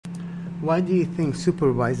Why do you think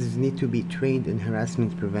supervisors need to be trained in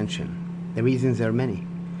harassment prevention? The reasons are many.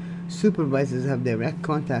 Supervisors have direct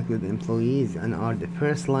contact with employees and are the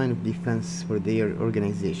first line of defense for their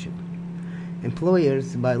organization.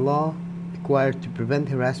 Employers, by law, required to prevent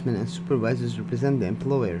harassment, and supervisors represent the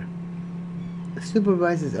employer.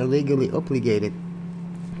 Supervisors are legally obligated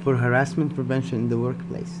for harassment prevention in the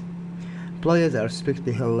workplace. Employers are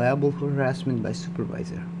strictly held liable for harassment by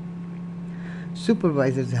supervisor.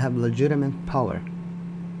 Supervisors have legitimate power.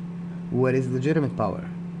 What is legitimate power?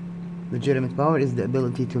 Legitimate power is the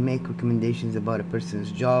ability to make recommendations about a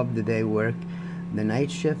person's job, do they work the night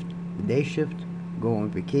shift, the day shift, go on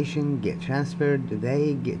vacation, get transferred, do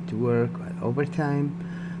they get to work overtime,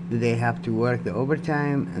 do they have to work the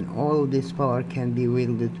overtime, and all of this power can be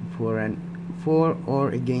wielded for or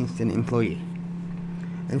against an employee.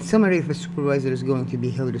 In summary, if a supervisor is going to be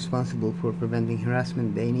held responsible for preventing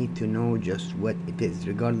harassment, they need to know just what it is,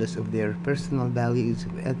 regardless of their personal values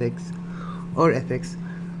of ethics.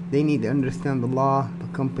 They need to understand the law, the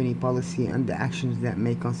company policy, and the actions that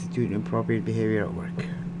may constitute inappropriate behavior at work.